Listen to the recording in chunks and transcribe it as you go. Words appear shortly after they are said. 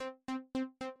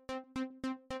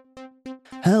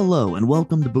Hello, and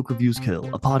welcome to Book Reviews Kill,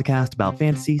 a podcast about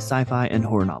fantasy, sci-fi, and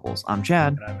horror novels. I'm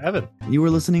Chad. And I'm Evan. You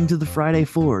are listening to The Friday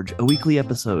Forge, a weekly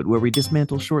episode where we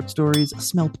dismantle short stories,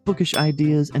 smelt bookish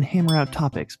ideas, and hammer out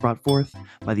topics brought forth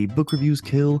by the Book Reviews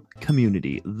Kill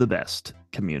community, the best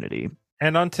community.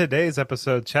 And on today's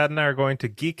episode, Chad and I are going to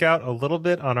geek out a little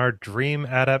bit on our dream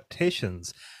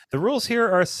adaptations. The rules here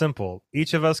are simple.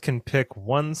 Each of us can pick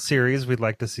one series we'd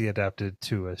like to see adapted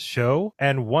to a show,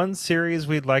 and one series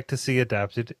we'd like to see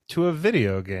adapted to a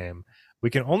video game. We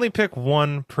can only pick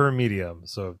one per medium,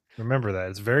 so remember that.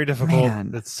 It's very difficult.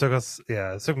 Man. It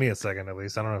took me a second at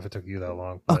least. I don't know if it took you that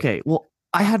long. But... Okay, well,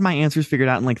 I had my answers figured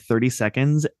out in like 30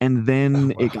 seconds, and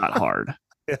then it got hard.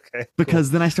 Okay, because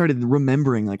cool. Then I started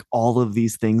remembering like all of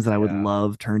these things that I would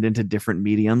love turned into different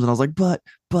mediums, and I was like, but,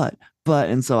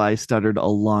 and so I stuttered a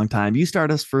long time. You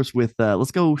start us first with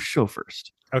let's go show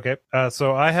first. Okay,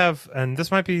 so I have, and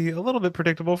this might be a little bit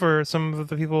predictable for some of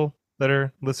the people that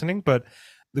are listening, but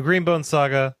the Greenbone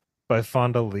Saga by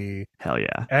Fonda Lee. Hell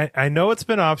yeah! I know it's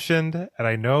been optioned, and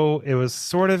I know it was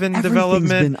sort of in Everything's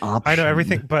development. Been optioned. I know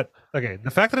everything, but okay,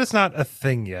 the fact that it's not a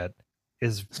thing yet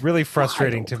is really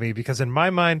frustrating to me, because in my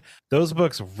mind, those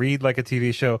books read like a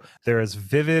TV show. They're as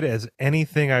vivid as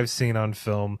anything I've seen on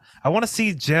film. I want to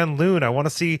see Jan Loon. I want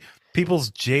to see people's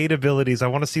jade abilities. I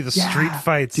want to see the street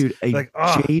fights. Dude,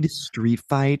 jade street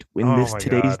fight in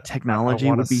today's technology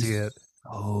would be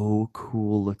so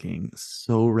cool looking,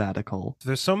 so radical.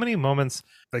 There's so many moments,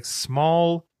 like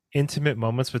small, intimate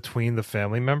moments between the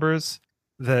family members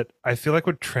that I feel like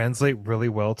would translate really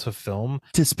well to film,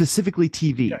 to specifically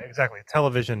TV. Yeah, exactly.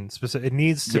 Television specific. It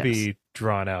needs to be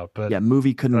drawn out, but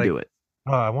movie couldn't do it.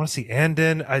 Oh, I want to see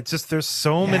Andon. There's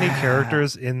so many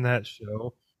characters in that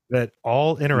show that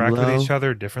all interact with each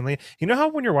other differently. You know how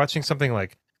when you're watching something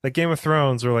like Game of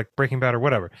Thrones or like Breaking Bad or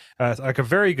whatever, like a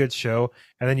very good show,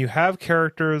 and then you have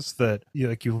characters that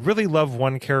you really love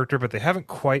one character, but they haven't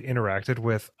quite interacted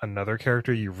with another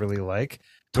character you really like.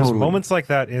 There's moments like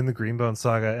that in the Greenbone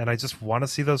Saga, and I just want to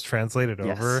see those translated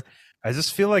over. I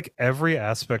just feel like every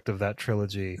aspect of that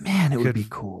trilogy, man, it would be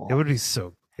cool. It would be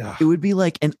so. It would be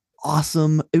like it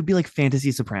would be like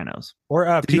Fantasy Sopranos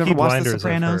or Peaky Blinders.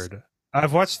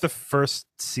 I've watched the first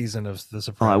season of The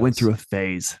Sopranos. Oh, I went through a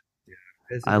phase.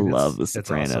 I love The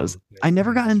Sopranos. Awesome. I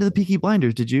never got into the Peaky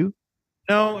Blinders. Did you?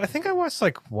 No, I think I watched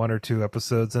like one or two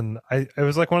episodes, and it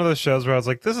was like one of those shows where I was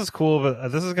like, this is cool, but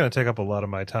this is going to take up a lot of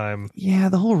my time. Yeah,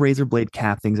 the whole razor blade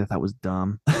cap things I thought was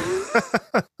dumb.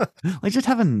 Like, just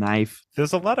have a knife.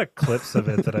 There's a lot of clips of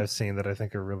it that I've seen that I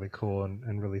think are really cool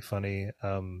and really funny.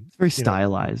 It's very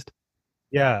stylized.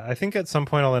 Yeah, I think at some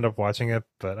point I'll end up watching it,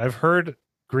 but I've heard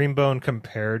Greenbone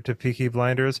compared to Peaky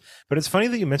Blinders, but it's funny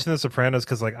that you mentioned The Sopranos,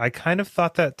 because like I kind of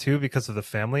thought that too because of the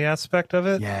family aspect of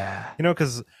it. Yeah,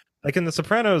 because like in The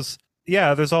Sopranos,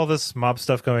 there's all this mob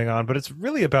stuff going on, but it's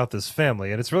really about this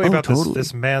family, and it's really about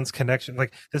this man's connection,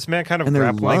 like this man kind of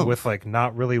grappling with like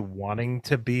not really wanting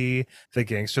to be the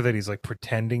gangster that he's like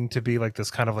pretending to be, like this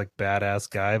kind of like badass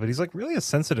guy, but he's like really a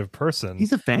sensitive person.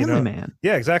 He's a family man.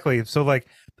 Yeah, exactly. So like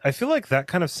I feel like that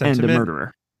kind of sentiment, and a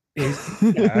murderer.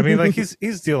 I mean, like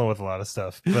he's dealing with a lot of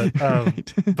stuff, but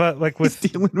but like with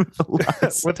dealing with a lot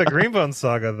of with the Greenbone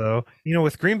Saga, though,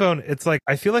 with Greenbone, it's like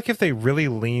I feel like if they really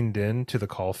leaned into the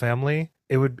Call family,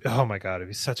 it would, oh my god, it'd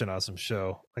be such an awesome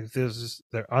show. Like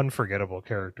they're unforgettable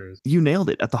characters. You nailed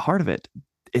it. At the heart of it,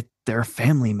 they're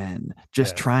family men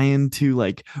just trying to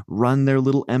like run their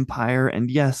little empire, and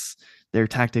yes, their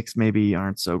tactics maybe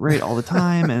aren't so great all the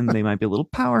time, and they might be a little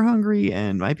power hungry,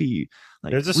 and might be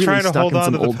like they're just really trying to hold on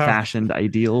some to the old-fashioned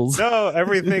ideals. No,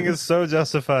 everything is so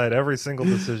justified, every single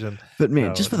decision. But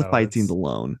man, just for the fight scenes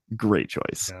alone, great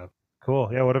choice. Yeah, cool.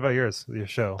 Yeah, what about your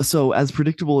show? So as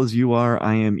predictable as you are,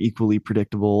 I am equally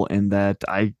predictable in that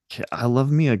I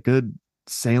love me a good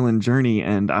sailing journey,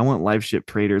 and I want live ship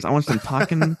traders. I want some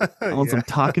talking some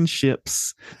talking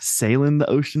ships sailing the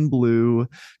ocean blue,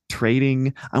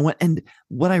 trading. And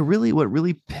what really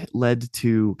led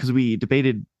to, because we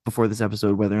debated before this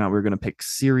episode whether or not we were going to pick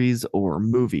series or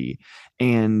movie,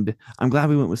 and I'm glad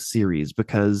we went with series,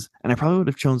 because, and I probably would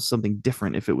have chosen something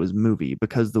different if it was movie,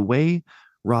 because the way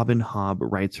Robin Hobb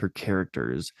writes her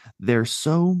characters,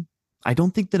 I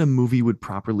don't think that a movie would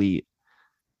properly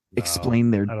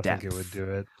explain their depth. Think it would do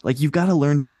it. Like, you've got to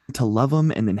learn to love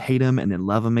them and then hate them and then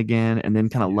love them again and then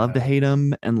kind of love to hate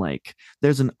them, and like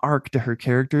there's an arc to her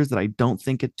characters that I don't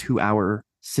think a 2-hour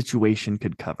situation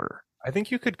could cover. I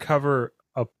think you could cover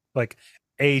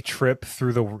a trip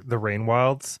through the Rain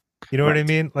Wilds You know what I Right.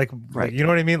 mean? Like Right. you know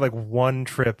what I mean? Like one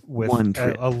trip with One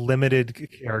trip. a limited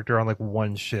character on like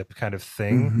one ship kind of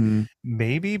thing. Hmm.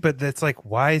 Maybe, but that's like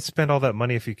why spend all that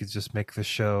money if you could just make the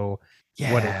show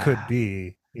what it could Yeah.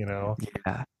 be, you know?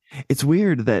 Yeah. It's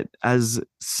weird that as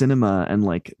cinema and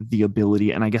like the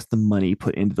ability and I guess the money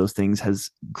put into those things has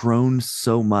grown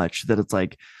so much that it's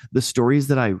like the stories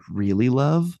that I really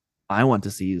love, I want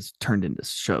to see is turned into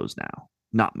shows now,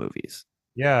 not movies.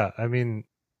 Yeah, I mean,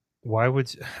 why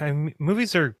would I mean,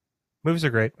 movies are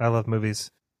great. I love movies.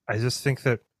 I just think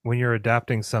that when you're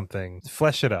adapting something,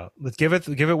 flesh it out. Let's give it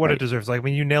what it Right. deserves. Like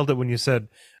when you nailed it when you said,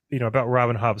 you know, about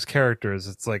Robin Hobb's characters,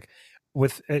 it's like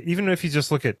with even if you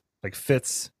just look at like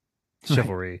Fitz Right.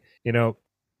 chivalry, you know,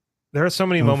 there are so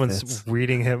many Oh, moments Fitz.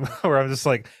 reading him where I'm just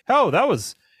like, "Oh, that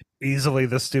was easily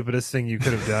the stupidest thing you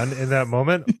could have done in that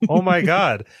moment." Oh my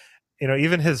god. You know,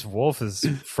 even his wolf is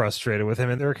frustrated with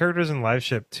him. And there are characters in Live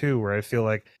Ship too where I feel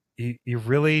like you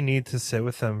really need to sit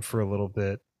with them for a little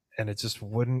bit and it just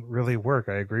wouldn't really work.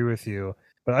 I agree with you.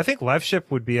 But I think Live Ship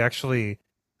would be actually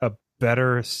a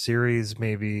better series,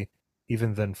 maybe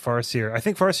even than Farseer. I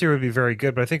think Farseer would be very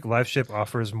good, but I think Live Ship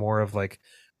offers more of like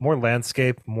more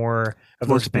landscape, more of It's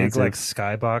more those big like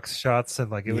expansive. skybox shots, and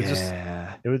like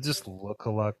Yeah. it would just look a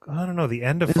lot. I don't know, the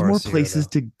end of There's more Farseer places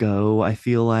though. to go, I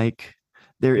feel like.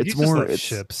 There You it's just more love it's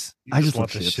ships. You I just just love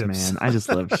want the ships, ships. man. I just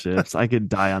love ships. I could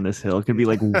die on this hill. It could be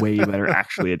like way better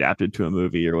actually adapted to a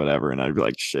movie or whatever. And I'd be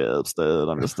like, ships, dude.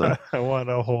 I want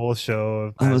a whole show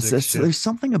of There's magic ships.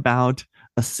 something about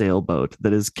a sailboat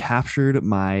that has captured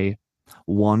my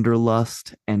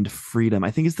wanderlust and freedom.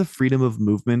 I think it's the freedom of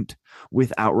movement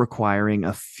without requiring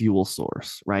a fuel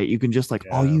source, right? You can just like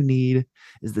all Yeah. you need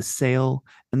is the sail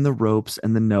and the ropes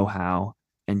and the know-how,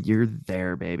 and you're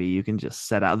there, baby. You can just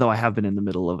set out. Though I have been in the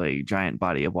middle of a giant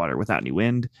body of water without any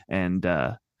wind, and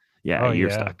yeah, Oh you're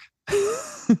yeah. stuck.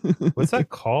 What's that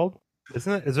called?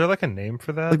 Isn't it? Is there like a name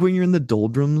for that? Like when you're in the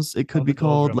doldrums, it Oh, could the be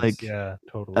called doldrums. like Yeah,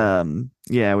 totally.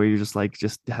 yeah, where you're just like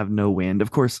just have no wind.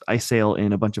 Of course I sail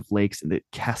in a bunch of lakes in the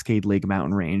Cascade Lake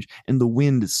mountain range, and the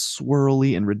wind is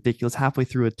swirly and ridiculous halfway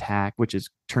through a tack, which is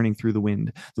turning through the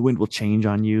wind will change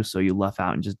on you, so you luff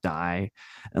out and just die.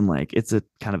 And like it's a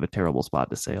kind of a terrible spot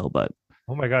to sail, but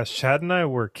Oh my gosh, Chad and I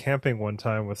were camping one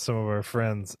time with some of our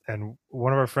friends, and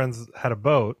one of our friends had a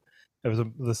boat. It was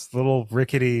this little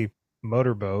rickety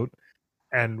motorboat,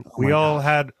 and oh we my all gosh.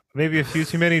 had maybe a few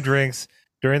too many drinks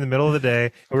during the middle of the day.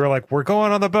 And we were like, "We're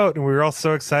going on the boat," and we were all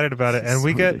so excited about it. This is And so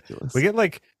we ridiculous. get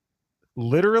like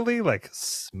literally like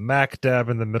smack dab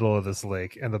in the middle of this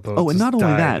lake, and the boat Oh, and just not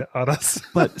only died that, on us.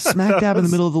 but smack That dab in the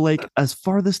was middle of the lake, as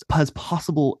farthest as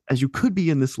possible as you could be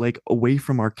in this lake away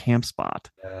from our camp spot.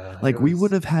 yeah, it Like we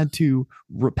would was. have had to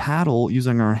paddle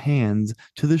using our hands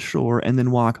to the shore and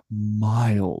then walk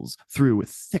miles through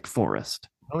thick forest.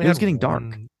 I only It was had getting dark.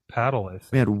 one paddle, I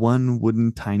We had think. one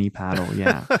wooden tiny paddle,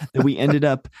 yeah, that we ended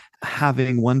up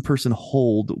having one person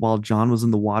hold while John was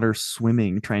in the water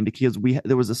swimming, trying to because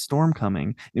there was a storm coming.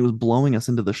 And it was blowing us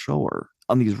into the shore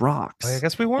on these I rocks,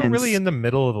 guess we weren't and really in the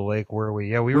middle of the lake, were we?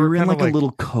 Yeah, we we were were in kind of like a like,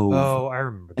 little cove, oh, I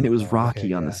remember and it that was now. Okay,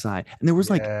 rocky on the yeah, side, and there was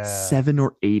like yeah. 7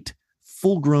 or 8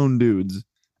 full-grown dudes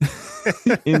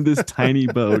in this tiny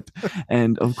boat.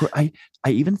 And of course, I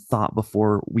even thought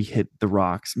before we hit the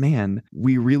rocks, man,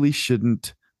 we really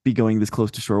shouldn't be going this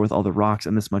close to shore with all the rocks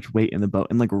and this much weight in the boat.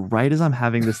 And like right as I'm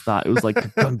having this thought, it was like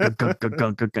gunk, gunk, gunk, gunk,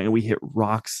 gunk, gunk, and we hit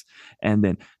rocks. And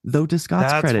then, though to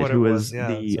Scott's That's credit, what it who was. was Yeah,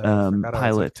 the sorry, I forgot. I was like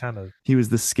pilot, kind of. he was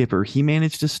the skipper. He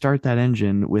managed to start that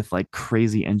engine with like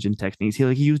crazy engine techniques. He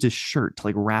used his shirt to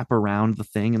like wrap around the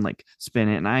thing and like spin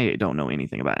it. And I don't know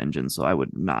anything about engines, so I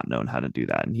would not known how to do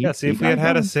that. And Yeah, he see, he if we got had it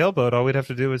had a going. sailboat, all we'd have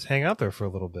to do is hang out there for a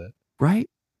little bit. Right,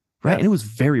 right, Yeah, and it was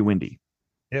very windy.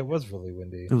 it was really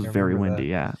windy. It was I very remember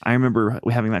windy. that. Yeah, I remember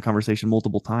having that conversation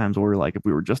multiple times where we were like, if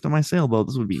we were just on my sailboat,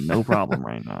 this would be no problem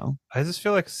right now. I just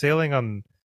feel like sailing on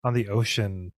the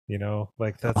ocean,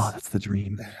 like Oh, that's. that's the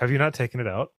dream. Have you not taken it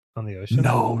out on the ocean?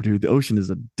 No, dude, the ocean is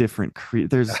a different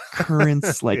there's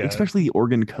currents, like Yeah, especially the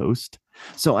Oregon coast.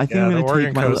 So I think I'm yeah. The gonna take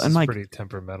Oregon my coast and is like pretty my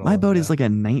temperamental. boat is Yeah. like a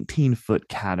 19-foot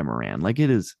catamaran. Like it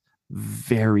is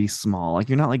very small. Like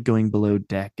you're not like going below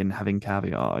deck and having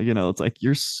caviar. It's like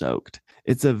you're soaked.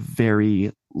 It's a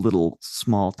very little,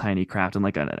 small, tiny craft, and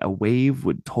like a wave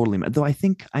would totally. Though I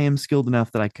think I am skilled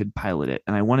enough that I could pilot it,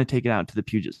 and I want to take it out to the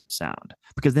Puget Sound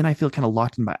because then I feel kind of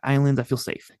locked in by islands. I feel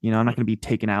safe. I'm not going to be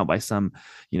taken out by some,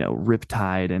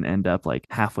 riptide and end up like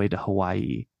halfway to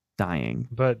Hawaii dying.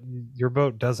 But your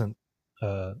boat doesn't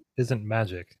isn't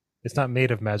magic. It's not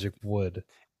made of magic wood.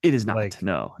 It is not. Like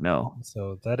No, no.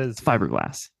 so that is It's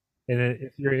fiberglass.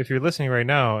 if you're listening right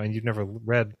now and you've never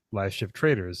read Live Ship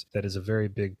Traders, that is a very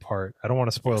big part. I don't want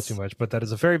to spoil too Yes. much, but that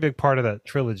is a very big part of that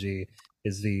trilogy.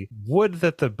 Is the wood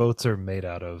that the boats are made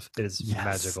out of is Yes.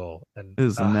 magical, and It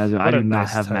is a magic. I what a do not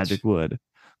nice have magic touch. wood,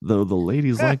 though the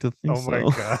ladies like to think Oh my so.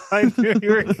 god! I knew you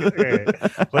were. Okay,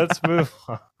 let's move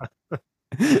on.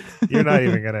 You're not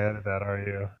even gonna edit that, are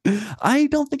you? I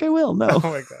don't think I will. Oh No.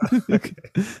 my god.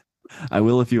 Okay. I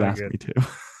will if you ask Okay. me to.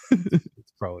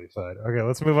 It's probably fine. Okay,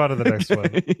 let's move on to the next one.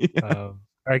 Yeah.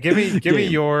 All right, give me Game.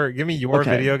 your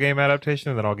Okay. video game adaptation,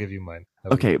 and then I'll give you mine. How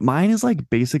about Okay, mine is like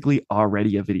basically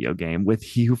already a video game with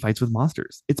He Who Fights with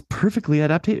Monsters. It's perfectly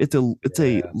adapted. It's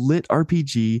a Yeah. lit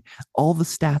RPG. All the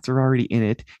stats are already in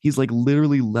it. He's like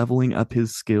literally leveling up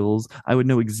his skills. I would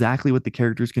know exactly what the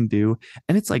characters can do.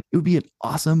 And it's like it would be an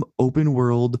awesome open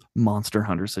world Monster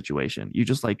Hunter situation. You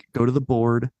just like go to the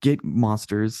board, get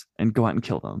monsters, and go out and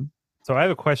kill them. So I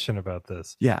have a question about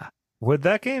this. Yeah. Would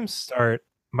that game start?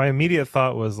 My immediate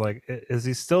thought was like, is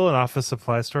he still an office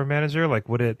supply store manager? Like,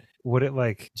 would it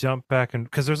like jump back and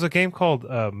because there's a game called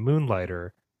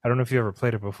Moonlighter. I don't know if you ever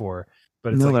played it before,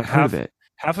 but it's No, like but I've heard of it.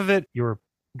 half of it you're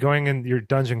going and you're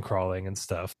dungeon crawling and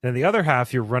stuff. Then the other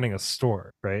half you're running a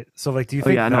store, right? So like, do you Oh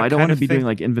think yeah, no, that I don't kind want to of be doing thing?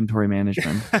 like inventory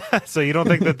management. So you don't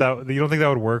think you don't think that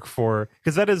would work for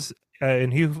because that is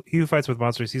in he who fights with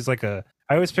monsters. He's like a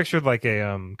I always pictured like a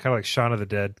kind of like Shaun of the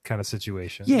Dead kind of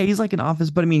situation. Yeah, he's like an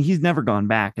office, but I mean, he's never gone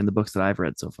back in the books that I've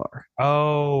read so far.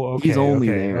 Oh, He's okay, only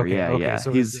okay, there. okay, Yeah, okay. yeah.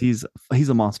 So He's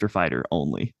a monster fighter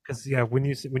only. because yeah, when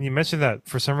you mentioned that,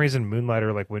 for some reason,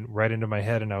 Moonlighter like went right into my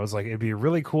head, and I was like, it'd be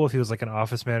really cool if he was like an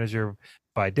office manager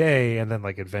by day and then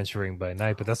like adventuring by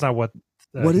night. But that's not what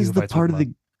What He is Who the Fights with part of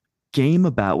Monsters. the game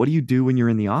about? What do you do when you're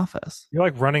in the office? You're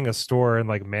like running a store and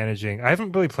like managing. I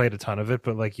haven't really played a ton of it,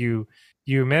 but like you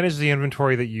manage the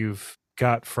inventory that you've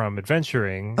got from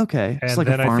adventuring, Okay, it's and like a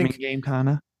then I farming think game, kind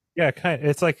of. yeah, kind of,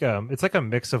 it's like a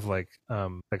mix of like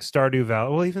Stardew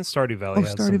Valley. Well, even Stardew Oh, Valley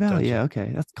has Stardew some Valley. dungeon. Yeah,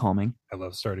 okay, that's calming. I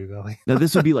love Stardew Valley. Now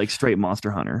this would be like straight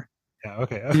Monster Hunter. Yeah,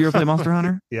 okay. Did you ever play Monster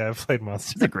Hunter? Yeah, I've played It's a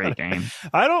Monster great Hunter. game.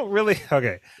 I don't really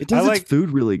okay. It I does its like food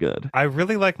really good. I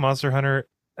really like Monster Hunter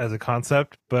as a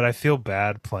concept, but I feel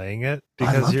bad playing it I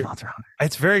because love you're Monster Hunter.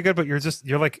 it's very good, but you're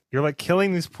like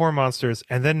killing these poor monsters,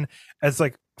 and then as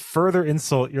like further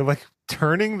insult, you're like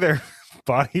turning their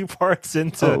body parts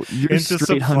Oh, you're into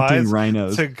straight hunting supplies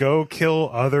rhinos. to go kill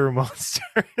other monsters.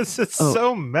 It's Oh,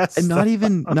 so messed and up.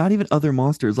 not even other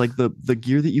monsters. Like the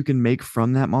gear that you can make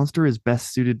from that monster is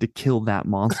best suited to kill that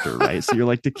monster, right? So you're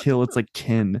like to kill its like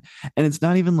kin, and it's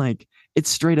not even like it's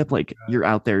straight up like you're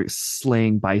out there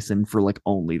slaying bison for like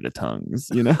only the tongues,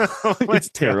 you know? Oh my It's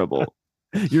God. terrible.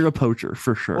 You're a poacher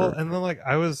for Well, sure. and then like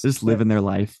I was Just living their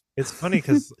life. it's funny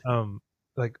because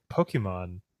like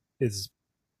Pokemon is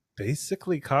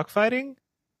basically cockfighting.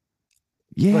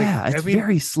 Yeah, I it's mean,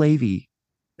 very slavey.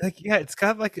 like yeah, it's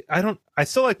got like I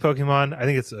still like Pokemon. I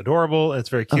think it's adorable. It's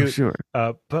very Oh, cute. sure.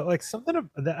 But like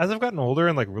as I've gotten older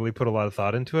and like really put a lot of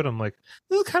thought into it, I'm like,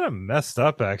 this is kind of messed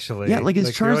up actually. Yeah, like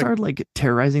is you're, Charizard like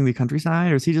terrorizing the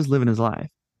countryside, or is he just living his life?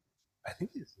 I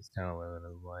think he's just kind of living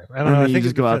his life. I And don't know. then I you think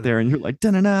just it go out depends. there and you're like, da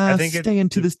I think stay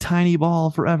into it this tiny ball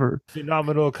forever.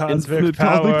 phenomenal cosmic Infinite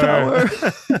power.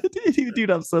 cosmic power. Dude,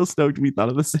 I'm so stoked we thought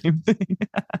of the same thing.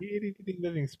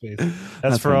 Living space.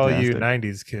 That's for all you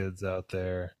 '90s kids out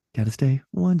there. Gotta stay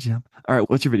one jump. All right,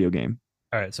 what's your video game?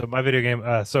 All right, so my video game.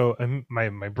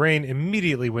 My brain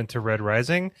immediately went to Red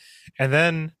Rising, and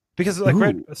then because like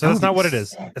Red, Ooh, so that that's would not be what it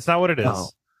is. sick. It's not what it is. Oh.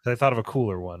 I thought of a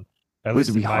cooler one. At This least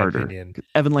would be in my harder. opinion. 'Cause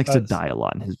Evan likes to die a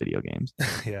lot in his video games.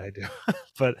 Yeah, I do.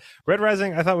 But Red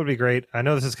Rising, I thought would be great. I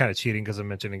know this is kind of cheating because I'm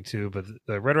mentioning two, but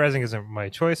the Red Rising isn't my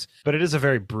choice. But it is a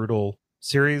very brutal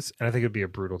series, and I think it'd be a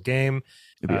brutal game.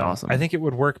 It'd be awesome. I think it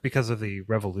would work because of the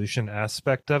revolution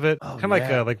aspect of it, Oh, kind of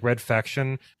yeah. like Red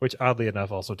Faction, which oddly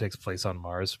enough also takes place on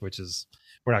Mars, which is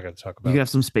we're not going to talk You about. could have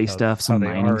some space stuff, some they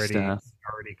mining stuff.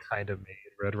 already kind of made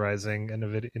Red Rising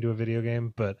into a video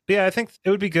game, but yeah, I think it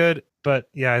would be good. But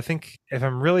yeah, I think if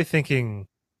I'm really thinking,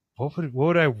 what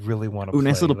would I really want to play?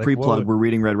 Nice little Like, pre-plug. We're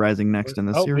reading Red Rising next in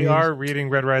this series. We are reading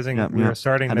Red Rising. Yep, We yep. are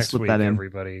starting Had to next slip week, that in.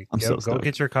 everybody. I'm so Go stoked.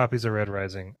 get your copies of Red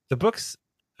Rising. The books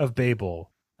of Babel,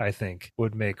 I think,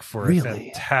 would make for a Really?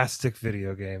 fantastic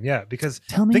video game. Yeah, because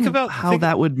Tell me how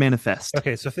that would manifest.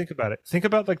 okay, so think about it. Think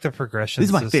about like the progression. These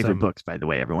are my system. favorite books, by the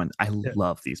way, everyone. I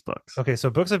love these books. Okay,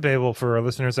 so Books of Babel, for our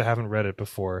listeners that haven't read it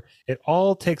before, it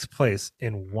all takes place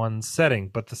in one setting,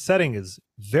 but the setting is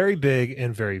very big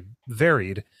and very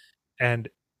varied, and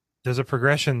there's a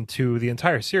progression to the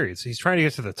entire series. He's trying to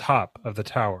get to the top of the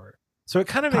tower, so it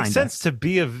kind of makes sense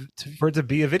for it to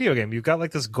be a video game. You've got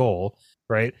like this goal,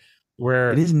 right?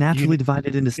 Where it is naturally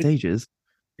divided into stages.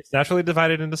 it's naturally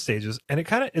divided into stages, and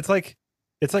it's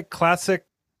like classic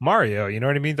Mario. You know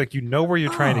what I mean? Like, you know where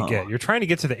you're trying to get. Oh, You're trying to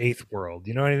get to the eighth world.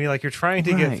 You know what I mean? Like, you're trying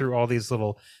to get right. through all these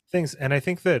little things, and I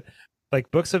think that like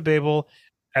Books of Babel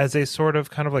as a sort of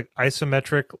kind of like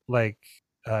isometric like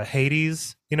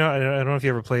Hades. You know, I don't know if you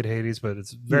ever played Hades, but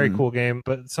it's a very Hmm. cool game.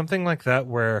 But something like that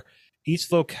where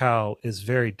each locale is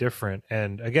very different.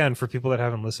 And again, for people that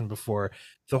haven't listened before,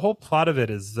 the whole plot of it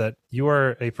is that you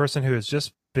are a person who has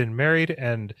just been married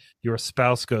and your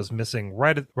spouse goes missing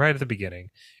right at the beginning.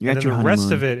 You're And at then your the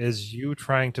rest of honeymoon. it is you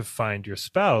trying to find your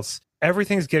spouse.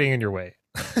 Everything's getting in your way.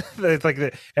 It's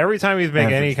like every time you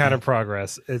make any kind of Everything.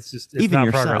 progress, it's Even not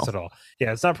progress yourself. at all.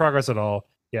 Yeah, it's not progress at all.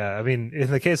 Yeah, I mean,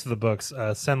 in the case of the books,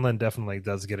 Senlin definitely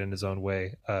does get in his own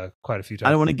way quite a few I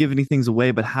times. don't want to give any things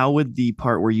away, but how would the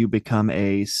part where you become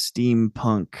a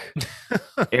steampunk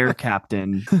air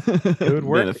captain It would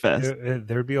work. manifest?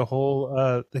 There'd be a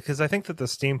whole because I think that the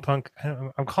steampunk.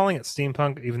 I'm calling it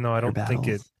steampunk, even though I Air don't think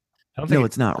it. battles. I don't think No, it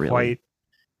it's not really. quite.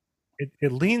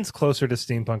 It leans closer to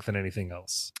steampunk than anything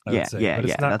else, I would Yeah, say, yeah, but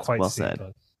yeah. it's not That's quite well said.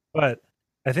 steampunk. But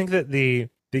I think that the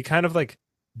kind of like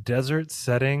desert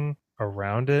setting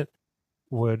around it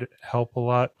would help a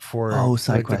lot for Oh,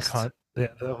 side like quests.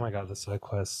 oh my god, the side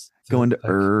quests. Going to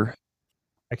Like,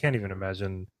 I can't even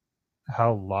imagine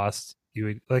how lost you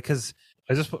would like, because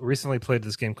I just recently played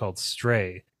this game called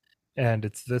Stray, and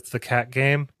it's the cat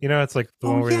game. You know, it's like the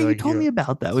Oh one where yeah, you you like told me you.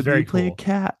 about that. It's Would you very play a cool.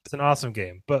 cat? It's an awesome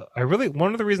game, but I really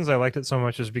one of the reasons I liked it so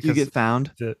much is Do you because get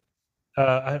found? the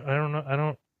I don't know I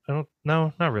don't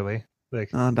no not really like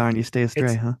Oh darn, you stay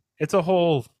astray, it's huh? it's a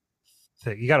whole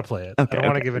thing. You got to play it. I Okay, don't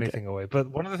want to okay, give okay. anything away, but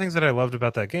one of the things that I loved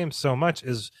about that game so much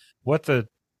is what the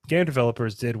game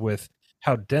developers did with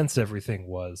how dense everything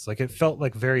was. Like, it felt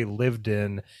like very lived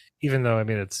in, even though I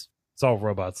mean it's all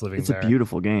robots living It's a there.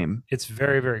 beautiful game. It's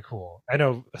very very cool. I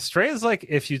know Stray is like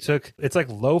if you took it's like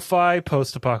lo-fi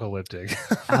post-apocalyptic.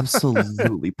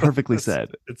 Absolutely, perfectly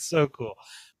said. It's so cool.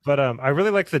 But I really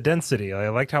liked the density. I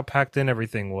liked how packed in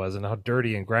everything was and how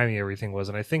dirty and grimy everything was.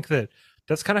 And I think that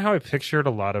that's kind of how I pictured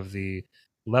a lot of the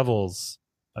levels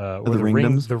or The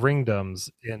ringdoms, the ringdoms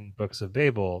in Books of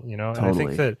Babel. You know, and I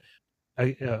think totally.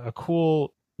 that a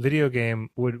cool video game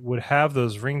would have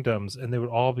those ringdoms, and they would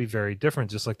all be very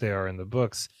different, just like they are in the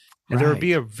books. And there would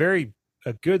be Right,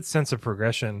 a good sense of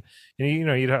progression. And you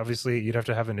know, you'd have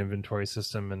to have an inventory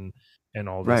system and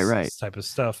all right, this right. type of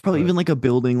stuff. Probably But even like a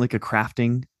building, like a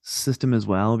crafting system as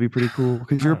well would be pretty cool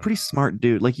because I you're a don't pretty know. smart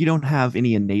dude. Like you don't have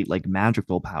any innate like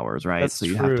magical powers, right? That's So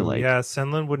you'd have to true. like Yeah,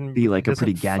 Senlin be he like a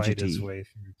pretty doesn't fight his gadgety way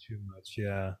through too much.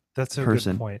 Yeah, that's a good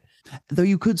person. point. Though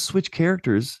you could switch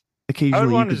characters. I would Occasionally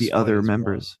you want to could be just play other as one.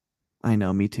 members. I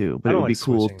know, me too. But I it don't would like be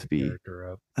cool switching to the be.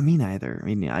 character up. I mean, neither. I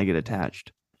mean, yeah, I get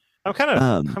attached.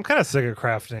 Um, I'm kind of sick of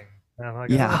crafting. Man, like,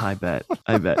 I yeah, don't I bet.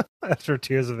 I bet. know. After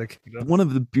Tears of the Kingdom. One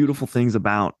of the beautiful things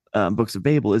about books of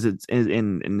Babel is its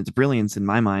in its brilliance in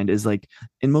my mind is like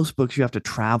in most books you have to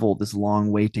travel this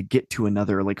long way to get to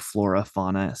another like flora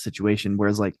fauna situation,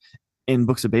 whereas like in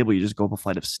books of Babel you just go up a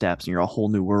flight of steps and you're a whole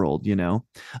new world. You know,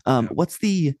 Yeah, what's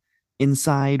the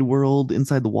inside world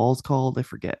inside the walls called? I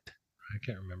forget. I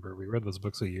can't remember. We read those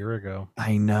books a year ago.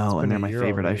 I It's know, and been a they're my year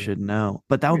favorite. I already. should know,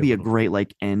 but that Maybe would a be a little bit. great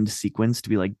like end sequence to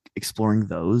be like exploring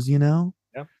those. You know,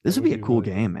 Yeah, this that would would be a be cool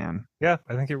really cool. game, man. Yeah,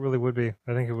 I think it really would be.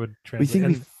 I think it would We translate. think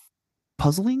it'd be And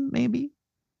puzzling, maybe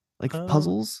like um,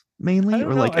 puzzles I mainly, don't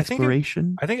or know. like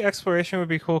exploration. I think exploration would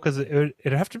be cool because it'd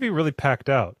have to be really packed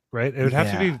out, right? It would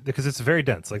have to be Yeah, because it's very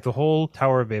dense. Like the whole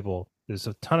Tower of Babel, there's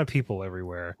a ton of people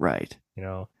everywhere. right. You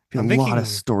know, Be a I'm lot of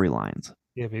thinking, storylines.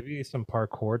 yeah, maybe some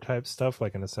parkour type stuff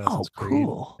like in Oh, Assassin's Creed.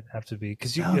 cool. It'd have to be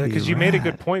That would be because you made a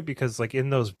good rad. point because like in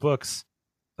those books,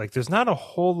 like there's not a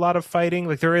whole lot of fighting.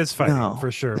 Like there is fighting No,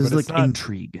 for sure, there's but it's like not.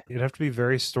 intrigue. It'd have to be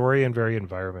very story and very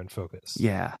environment focused.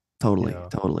 Yeah, You totally, know.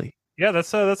 totally. Yeah,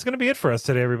 that's gonna be it for us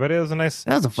today, everybody. It was a nice,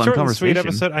 That was a fun short and sweet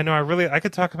conversation. episode. I know I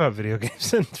could talk about video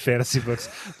games and fantasy books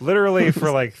literally for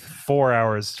like 4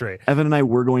 hours straight. Evan and I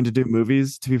were going to do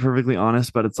movies, to be perfectly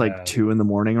honest, but it's like Yeah, 2 in the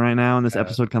morning right now, and this yeah,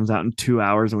 episode comes out in 2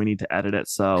 hours, and we need to edit it.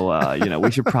 So,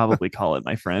 we should probably call it,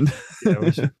 my friend. yeah.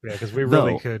 We should, yeah, because we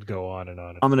really Though could go on and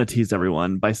on. I'm going to tease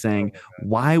everyone by Oh saying my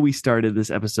why we started this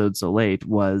episode so late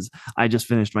was I just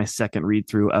finished my second read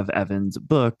through of Evan's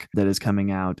book that is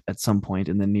coming out at some point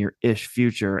in the near-ish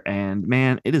future, and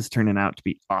man, it is turning out to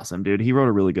be awesome, dude. He wrote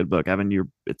a really good book. Evan, God.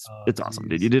 it's awesome,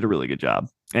 dude. You Geez. did a really good job,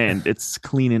 and it's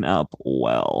cleaning up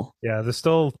well. Yeah, there's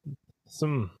still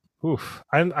some. Oof.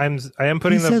 I am He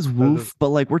putting says the woof, but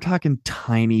like we're talking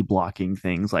tiny blocking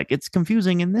things. Like it's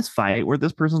confusing in this fight where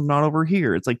this person's not over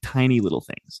here. It's like tiny little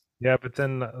things. yeah, but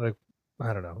then like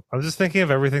I don't know. I'm just thinking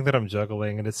of everything that I'm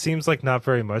juggling, and it seems like not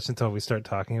very much until we start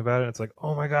talking about it. It's like,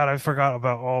 oh my god, I forgot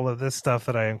about all of this stuff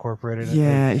that I incorporated.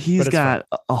 Yeah, But he's it's fine.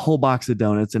 got a whole box of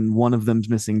donuts and one of them's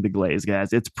missing the glaze,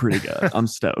 guys. It's pretty good. I'm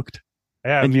stoked.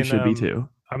 Yeah, I And you mean, should be too.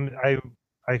 I'm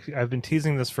I've been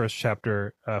teasing this first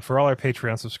chapter for all our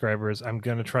Patreon subscribers. I'm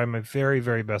going to try my very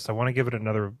very best. I want to give it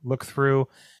another look through.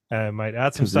 I might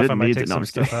add some Because stuff. it I might needs take it. No, I'm some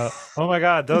just kidding. stuff out. Oh my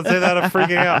god! Don't say that. I'm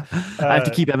freaking out. I have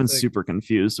to keep Evan Like, super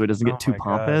confused so he doesn't oh get too my god!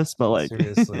 pompous, but like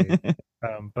Seriously.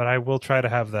 But I will try to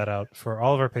have that out for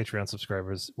all of our Patreon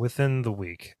subscribers within the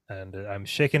week. And I'm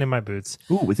shaking in my boots.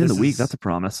 ooh, within the This week, that's is a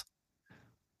promise.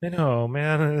 I know,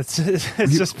 man. It's We,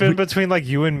 just been we, between like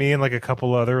you and me and like a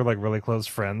couple other like really close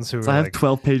friends who so are I have like,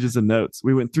 12 pages of notes.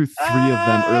 We went through three of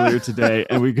them ah! earlier today,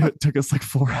 and took us like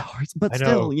 4 hours. But I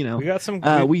still, know we got some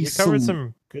we covered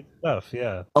some good stuff.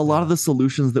 Yeah, a lot yeah. of the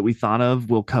solutions that we thought of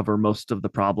will cover most of the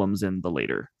problems in the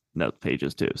later note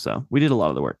pages too. So we did a lot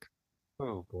of the work.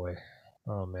 Oh boy.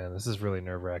 Oh man, this is really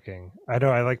nerve wracking. I know.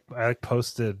 I like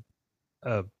posted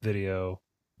a video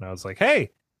and I was like, "Hey,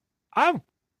 I'm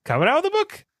coming out with a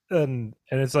book," and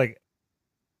it's like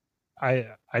I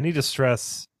need to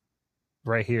stress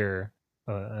right here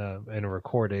in a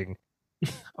recording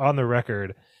on the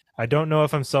record. I don't know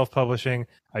if I'm self-publishing.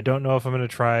 I don't know if I'm going to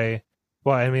try.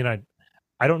 Well, I mean,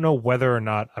 I don't know whether or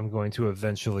not I'm going to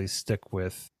eventually stick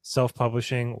with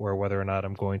self-publishing or whether or not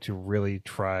I'm going to really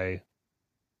try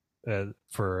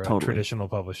for Totally. traditional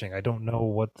publishing. I don't know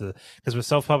what because with Why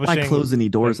self-publishing, close any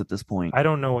doors like, at this point? I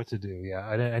don't know what to do. Yeah,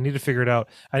 I need to figure it out.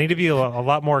 I need to be a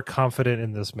lot more confident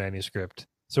in this manuscript.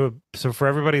 So for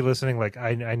everybody listening, like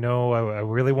I know I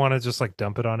really want to just like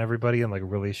dump it on everybody and like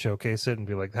really showcase it and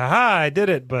be like, haha, I did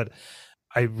it. But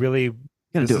I really You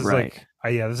gotta this do it is right.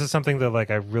 like yeah, this is something that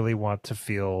like I really want to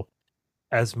feel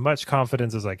as much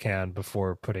confidence as I can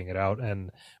before putting it out. And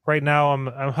right now I'm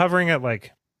hovering at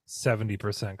like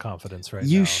 70% confidence right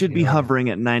You now. should be hovering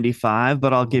at 95,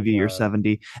 but I'll Oh my give you your god.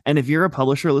 70. And if you're a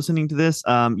publisher listening to this,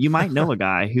 you might know a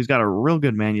guy who's got a real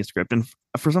good manuscript. And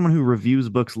for someone who reviews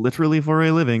books literally for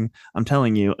a living, I'm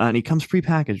telling you, and he comes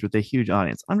prepackaged with a huge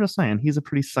audience. I'm just saying, he's a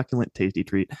pretty succulent, tasty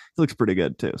treat. He looks pretty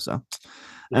good too. So,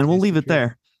 The and we'll leave tasty it treat.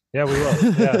 there. Yeah, we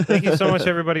will. Yeah. Thank you so much,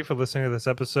 everybody, for listening to this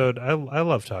episode. I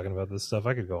love talking about this stuff.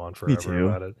 I could go on Me forever too.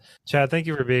 about it. Chad, thank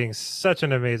you for being such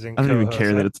an amazing I don't even co-host.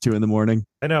 care that it's 2 a.m.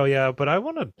 I know, yeah, but I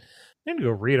need to go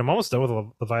read. I'm almost done with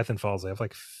Leviathan Falls. I have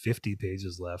like 50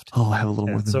 pages left. Oh, I have a little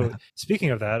more And than so, that.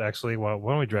 speaking of that, actually, why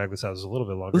don't we drag this out just a little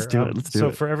bit longer? Let's do it. Let's do so,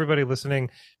 it. for everybody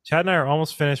listening, Chad and I are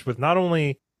almost finished with not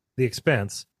only The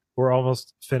Expanse, we're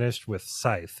almost finished with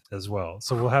Scythe as well.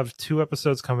 So, we'll have 2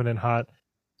 episodes coming in hot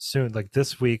soon, like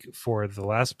this week, for the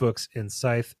last books in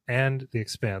Scythe and The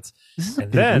Expanse. This is a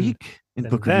And big then, week in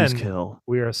and Book Reviews then Kill.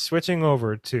 we are switching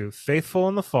over to Faithful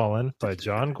and the Fallen by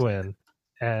John Gwynn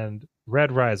and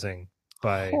Red Rising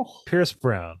by Pierce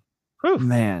Brown. Whew.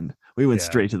 Man, we went Yeah.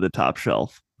 straight to the top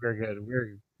shelf. We're good.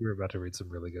 We're about to read some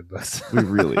really good books. We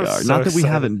really I'm are. so Not that we excited.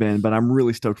 haven't been, but I'm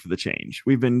really stoked for the change.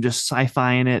 We've been just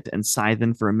sci-fiing it and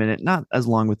scything for a minute, not as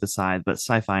long with the scythe, but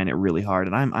sci-fiing it really hard.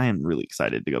 And I am really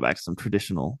excited to go back to some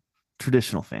traditional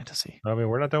fantasy. I mean,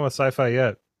 we're not done with sci-fi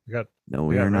yet. We got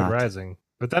Red not. Rising,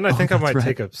 but then I think I that's might right.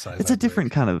 take up sci-fi. It's a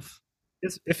different kind of.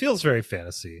 It feels very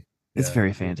fantasy. It's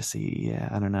very fantasy. Yeah,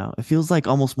 I don't know. It feels like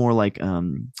almost more like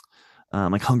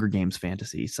Hunger Games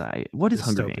fantasy side. What is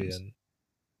Hunger Games?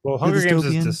 Well, Hunger Games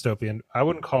is dystopian. I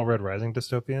wouldn't call Red Rising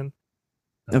dystopian.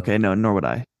 Okay, no, nor would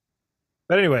I.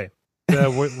 But anyway,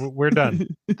 we're done.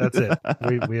 That's it.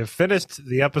 We have finished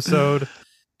the episode.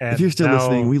 And if you're still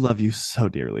listening, we love you so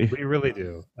dearly. We really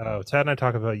do. Chad and I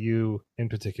talk about you in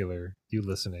particular, you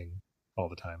listening all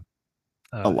the time.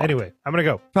 Anyway, I'm going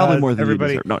to go. Probably more than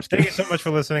everybody. You deserve. No, thank you so much for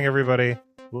listening, everybody.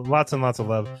 Lots and lots of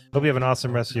love. Hope you have an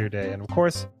awesome rest of your day. And of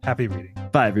course, happy reading.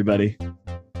 Bye, everybody.